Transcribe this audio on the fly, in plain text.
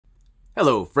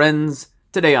Hello friends!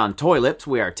 Today on Toy Lips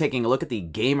we are taking a look at the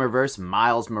Gamerverse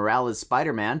Miles Morales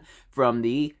Spider-Man from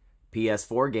the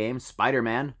PS4 game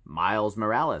Spider-Man Miles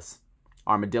Morales.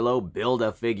 Armadillo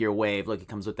Build-A-Figure Wave. Look, it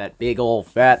comes with that big old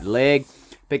fat leg.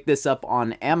 Picked this up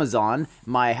on Amazon.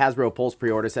 My Hasbro Pulse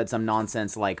pre-order said some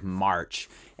nonsense like March.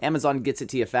 Amazon gets it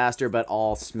to you faster, but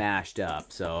all smashed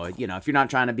up. So, you know, if you're not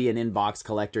trying to be an inbox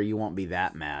collector, you won't be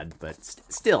that mad. But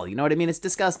still, you know what I mean? It's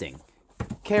disgusting.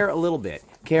 Care a little bit.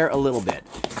 Care a little bit.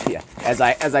 Yeah, as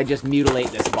I just mutilate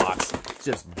this box.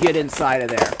 Just get inside of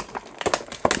there.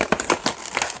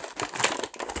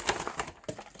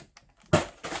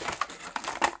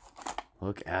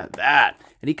 Look at that.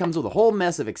 And he comes with a whole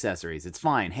mess of accessories. It's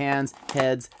fine. Hands,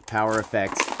 heads, power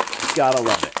effects. Gotta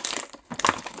love it.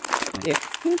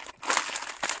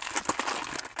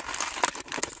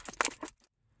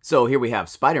 So here we have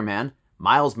Spider-Man,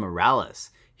 Miles Morales.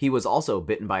 He was also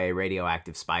bitten by a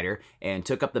radioactive spider and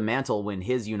took up the mantle when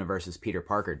his universe's Peter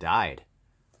Parker died.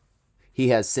 He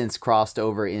has since crossed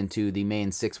over into the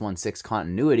main 616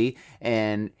 continuity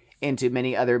and into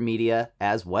many other media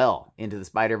as well. Into the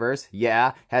Spider-Verse,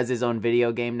 yeah, has his own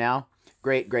video game now.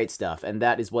 Great, great stuff. And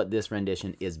that is what this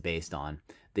rendition is based on.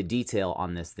 The detail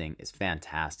on this thing is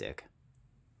fantastic.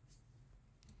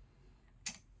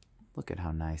 Look at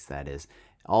how nice that is.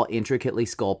 All intricately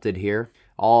sculpted here.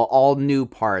 All new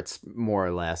parts, more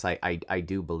or less, I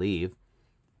do believe.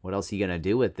 What else are you going to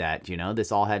do with that? You know,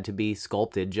 this all had to be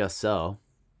sculpted just so.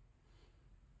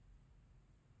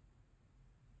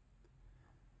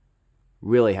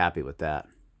 Really happy with that.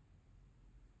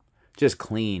 Just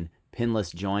clean,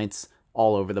 pinless joints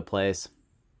all over the place.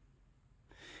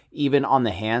 Even on the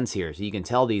hands here, so you can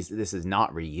tell this is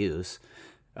not reuse.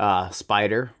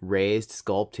 Spider, raised,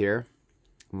 sculpt here.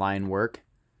 Line work.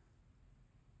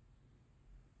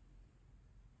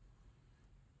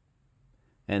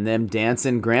 And them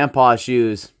dancing grandpa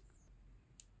shoes.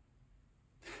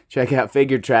 Check out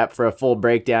Figure Trap for a full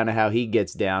breakdown of how he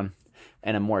gets down.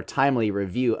 And a more timely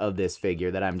review of this figure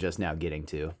that I'm just now getting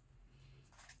to.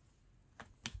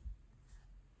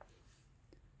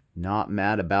 Not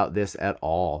mad about this at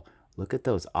all. Look at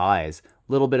those eyes.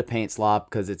 Little bit of paint slop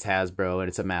because it's Hasbro and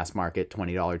it's a mass market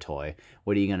 $20 toy.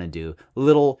 What are you going to do?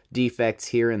 Little defects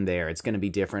here and there. It's going to be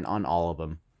different on all of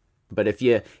them. But if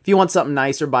you want something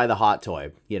nicer, buy the hot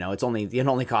toy. You know, it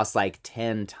only costs like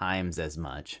 10 times as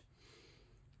much.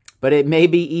 But it may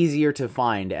be easier to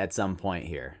find at some point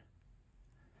here.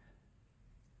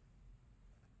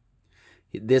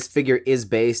 This figure is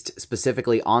based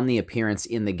specifically on the appearance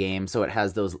in the game, so it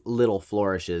has those little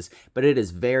flourishes, but it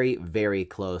is very, very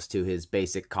close to his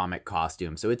basic comic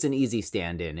costume, so it's an easy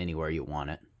stand-in anywhere you want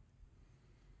it.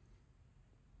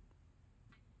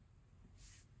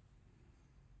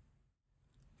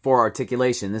 For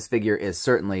articulation, this figure is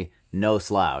certainly no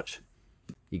slouch.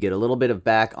 You get a little bit of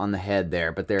back on the head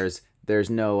there, but there's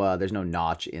no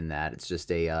notch in that. It's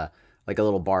just a like a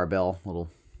little barbell,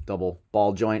 little double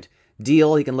ball joint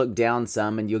deal. He can look down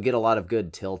some, and you'll get a lot of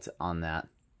good tilt on that.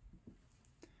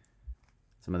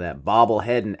 Some of that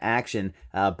bobblehead in action.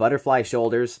 Butterfly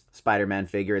shoulders, Spider-Man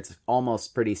figure. It's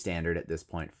almost pretty standard at this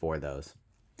point for those,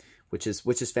 which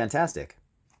is fantastic.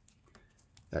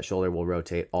 That shoulder will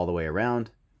rotate all the way around.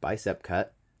 Bicep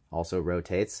cut also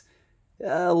rotates.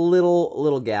 A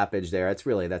little gappage there. That's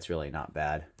really not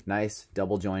bad. Nice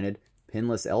double jointed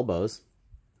pinless elbows.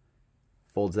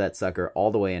 Folds that sucker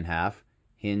all the way in half.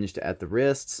 Hinged at the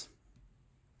wrists.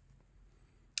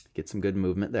 Get some good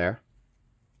movement there.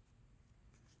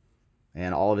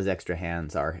 And all of his extra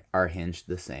hands are hinged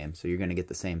the same, so you're going to get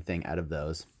the same thing out of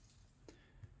those.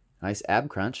 Nice ab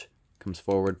crunch. Comes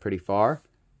forward pretty far.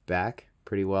 Back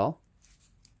pretty well.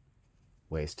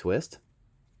 Waist twist.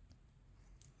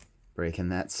 Breaking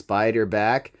that spider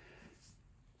back.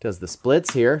 Does the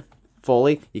splits here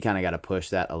fully. You kind of got to push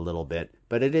that a little bit,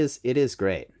 but it is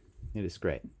great. It is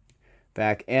great.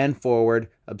 Back and forward,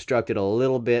 obstructed a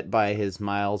little bit by his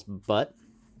Miles butt.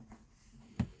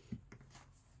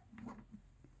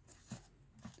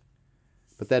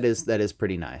 But that is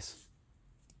pretty nice.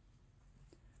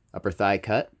 Upper thigh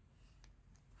cut.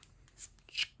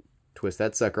 Twist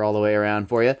that sucker all the way around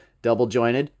for you. Double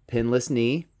jointed, pinless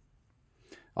knee.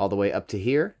 All the way up to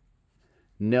here.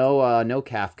 No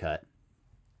calf cut.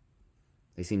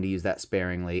 They seem to use that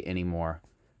sparingly anymore.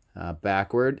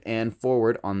 Backward and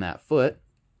forward on that foot.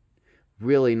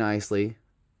 Really nicely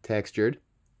textured.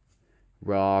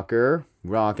 Rocker,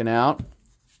 rocking out.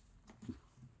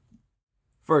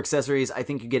 For accessories, I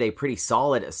think you get a pretty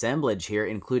solid assemblage here,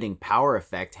 including power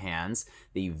effect hands,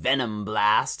 the Venom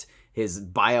Blast, his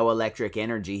bioelectric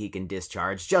energy he can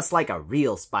discharge, just like a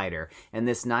real spider. And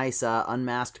this nice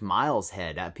unmasked Miles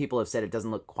head. People have said it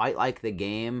doesn't look quite like the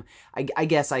game. I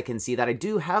guess I can see that. I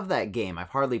do have that game. I've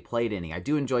hardly played any. I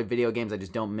do enjoy video games. I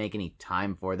just don't make any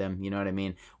time for them. You know what I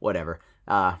mean? Whatever.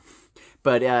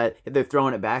 But they're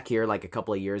throwing it back here like a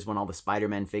couple of years when all the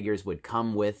Spider-Man figures would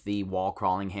come with the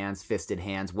wall-crawling hands, fisted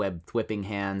hands, web-whipping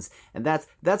hands. And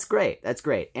that's great. That's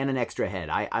great. And an extra head.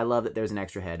 I love that there's an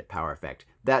extra head power effect.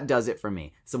 That does it for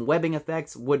me. Some webbing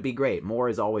effects would be great. More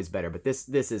is always better. But this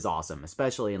is awesome,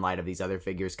 especially in light of these other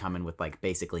figures coming with like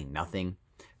basically nothing.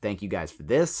 Thank you guys for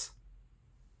this.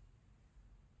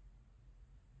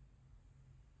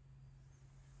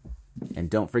 And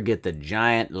don't forget the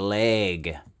giant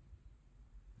leg.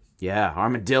 Yeah,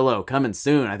 Armadillo coming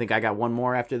soon. I think I got one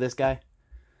more after this guy.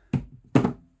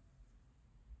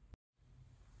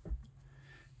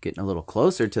 Getting a little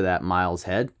closer to that Miles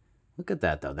head. Look at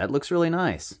that, though. That looks really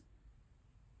nice.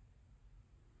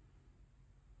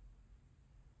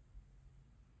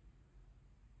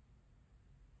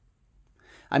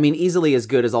 I mean, easily as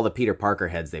good as all the Peter Parker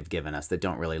heads they've given us that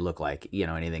don't really look like, you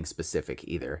know, anything specific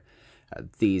either.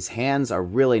 These hands are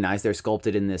really nice. They're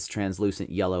sculpted in this translucent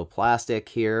yellow plastic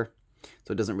here.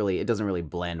 So it doesn't really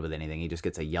blend with anything. He just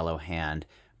gets a yellow hand.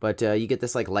 But you get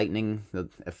this like lightning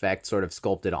effect sort of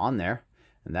sculpted on there.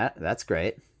 And that's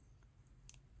great.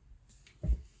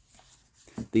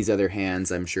 These other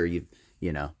hands, I'm sure you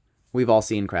know, we've all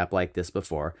seen crap like this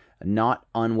before. Not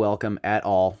unwelcome at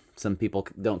all. Some people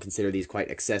don't consider these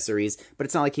quite accessories, but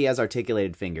it's not like he has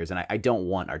articulated fingers, and I don't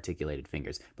want articulated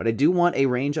fingers. But I do want a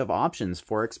range of options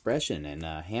for expression, and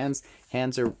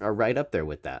hands are right up there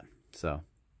with that. So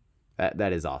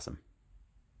that is awesome.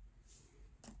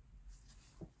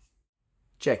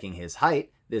 Checking his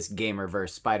height, this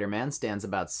Gamerverse Spider-Man stands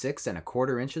about 6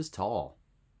 1/4 inches tall.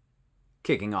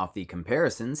 Kicking off the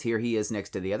comparisons, here he is next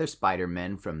to the other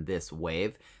Spider-Men from this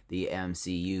wave, the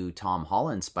MCU Tom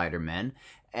Holland Spider-Men.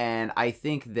 And I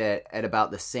think that at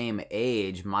about the same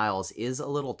age, Miles is a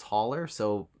little taller,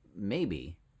 so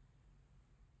maybe.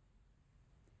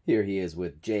 Here he is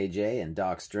with JJ and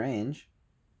Doc Strange.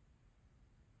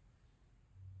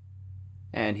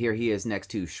 And here he is next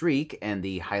to Shriek and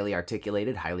the highly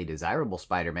articulated, highly desirable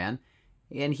Spider-Man.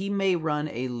 And he may run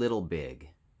a little big.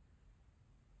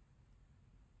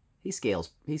 He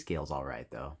scales all right,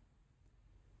 though.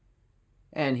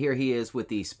 And here he is with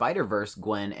the Spider-Verse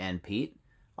Gwen and Pete.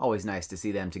 Always nice to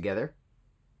see them together.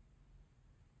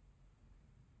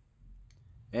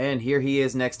 And here he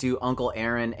is next to Uncle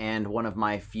Aaron and one of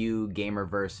my few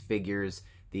Gamerverse figures,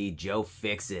 the Joe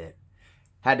Fix-It.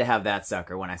 Had to have that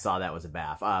sucker when I saw that was a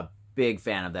BaF. Big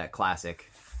fan of that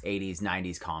classic 80s,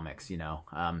 90s comics, you know.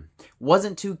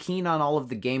 Wasn't too keen on all of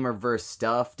the Gamerverse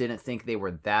stuff. Didn't think they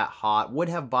were that hot. Would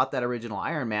have bought that original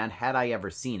Iron Man had I ever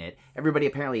seen it. Everybody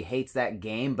apparently hates that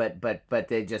game, but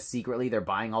they just secretly, they're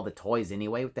buying all the toys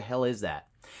anyway. What the hell is that?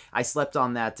 I slept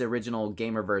on that original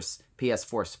Gamerverse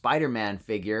PS4 Spider-Man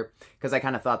figure because I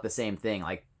kind of thought the same thing.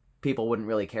 Like, people wouldn't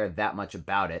really care that much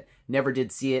about it. Never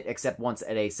did see it except once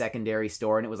at a secondary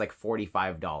store, and it was like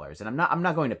 $45. And I'm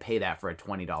not going to pay that for a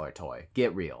 $20 toy.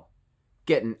 Get real.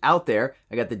 Getting out there,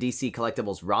 I got the DC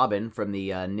Collectibles Robin from the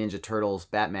Ninja Turtles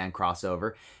Batman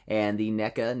crossover, and the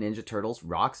NECA Ninja Turtles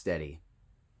Rocksteady.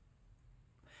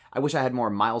 I wish I had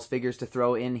more Miles figures to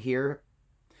throw in here.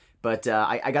 But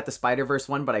I got the Spider-Verse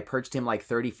one, but I perched him like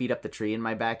 30 feet up the tree in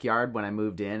my backyard when I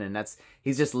moved in, and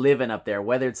he's just living up there,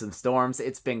 weathered some storms.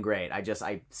 It's been great. I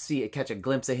catch a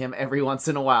glimpse of him every once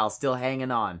in a while, still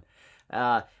hanging on.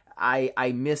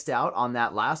 I missed out on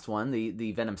that last one,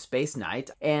 the Venom Space Knight,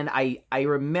 and I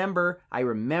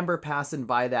remember passing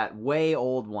by that way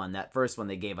old one, that first one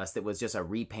they gave us that was just a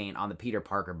repaint on the Peter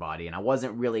Parker body, and I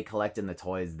wasn't really collecting the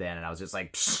toys then, and I was just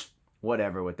like, psh,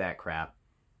 whatever with that crap.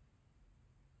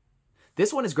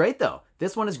 This one is great, though.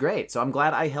 This one is great. So I'm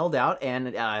glad I held out,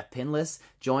 and pinless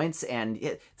joints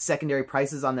and secondary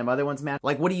prices on them other ones, man.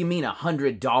 Like, what do you mean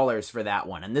 $100 for that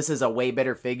one? And this is a way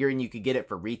better figure and you could get it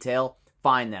for retail?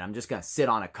 Fine, then. I'm just going to sit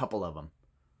on a couple of them.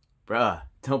 Bruh,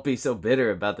 don't be so bitter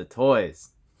about the toys.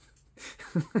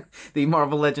 The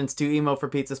Marvel Legends 2 Emo for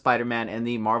Pizza Spider-Man and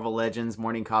the Marvel Legends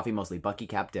Morning Coffee Mostly Bucky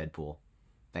Cap Deadpool.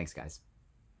 Thanks, guys.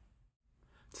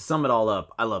 To sum it all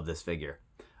up, I love this figure.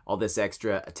 All this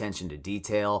extra attention to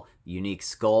detail, unique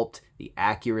sculpt, the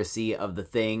accuracy of the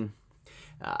thing,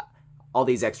 all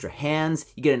these extra hands,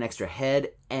 you get an extra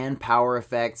head and power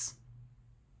effects.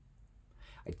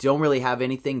 I don't really have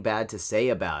anything bad to say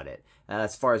about it.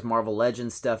 As far as Marvel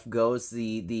Legends stuff goes,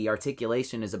 the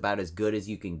articulation is about as good as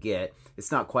you can get.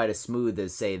 It's not quite as smooth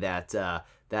as, say,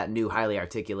 that new highly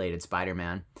articulated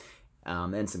Spider-Man.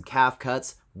 And some calf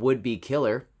cuts, would be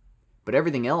killer. But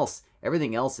everything else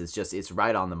is just, it's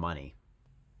right on the money.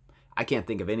 I can't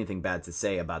think of anything bad to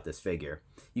say about this figure.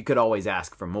 You could always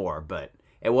ask for more, but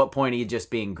at what point are you just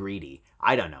being greedy?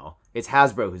 I don't know. It's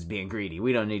Hasbro who's being greedy.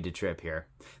 We don't need to trip here.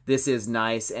 This is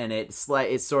nice, and it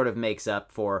sort of makes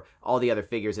up for all the other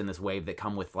figures in this wave that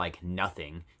come with, like,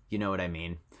 nothing. You know what I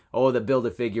mean? Oh, the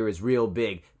Build-A-Figure is real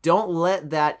big. Don't let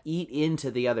that eat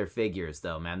into the other figures,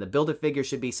 though, man. The Build-A-Figure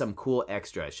should be some cool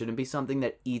extra. It shouldn't be something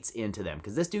that eats into them.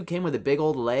 Because this dude came with a big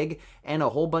old leg and a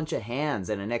whole bunch of hands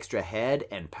and an extra head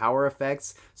and power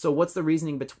effects. So what's the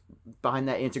reasoning behind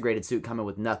that integrated suit coming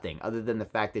with nothing other than the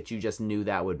fact that you just knew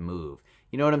that would move?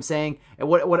 You know what I'm saying? And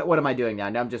what am I doing now?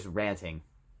 Now I'm just ranting.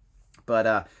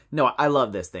 But, no, I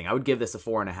love this thing. I would give this a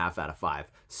 4.5 out of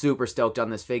 5. Super stoked on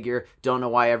this figure. Don't know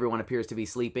why everyone appears to be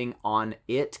sleeping on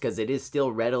it, because it is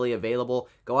still readily available.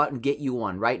 Go out and get you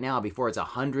one right now before it's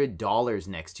 $100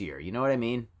 next year. You know what I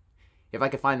mean? If I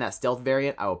could find that stealth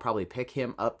variant, I will probably pick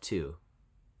him up too.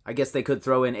 I guess they could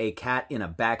throw in a cat in a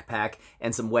backpack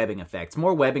and some webbing effects.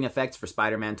 More webbing effects for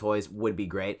Spider-Man toys would be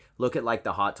great. Look at like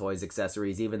the Hot Toys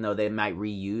accessories, even though they might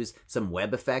reuse some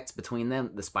web effects between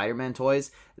them, the Spider-Man toys,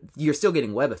 you're still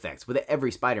getting web effects with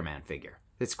every Spider-Man figure.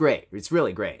 It's great. It's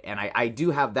really great. And I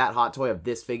do have that hot toy of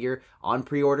this figure on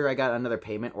pre-order. I got another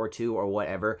payment or two or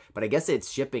whatever. But I guess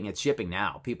it's shipping. It's shipping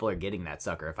now. People are getting that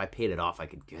sucker. If I paid it off, I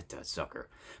could get that sucker.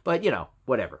 But, you know,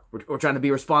 whatever. We're trying to be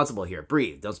responsible here.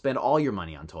 Breathe. Don't spend all your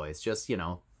money on toys. Just, you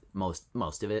know, most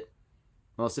of it.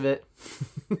 Most of it.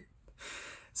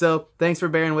 So, thanks for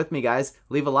bearing with me, guys.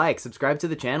 Leave a like. Subscribe to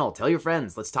the channel. Tell your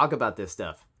friends. Let's talk about this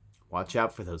stuff. Watch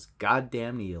out for those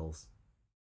goddamn eels.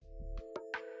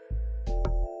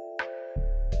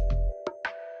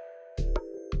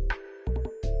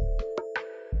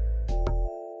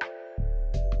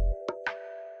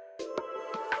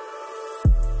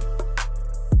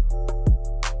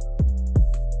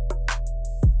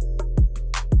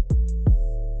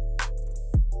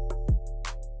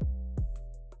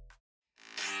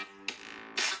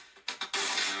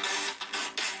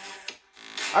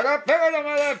 I got fingers on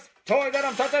my lips. Toys that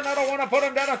I'm touching, I don't want to put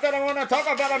them down. Instead, I want to talk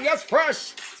about them. Yes,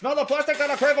 fresh. Smell the plastic that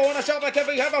I crave. I want to shop. I can't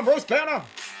be having Bruce Banner.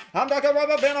 I'm Dr.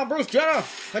 Rubber Band. I'm Bruce Jenner.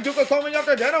 And you can call me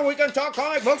Dr. Jenner. We can talk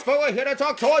comic books, but we're here to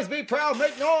talk toys. Be proud,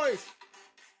 make noise.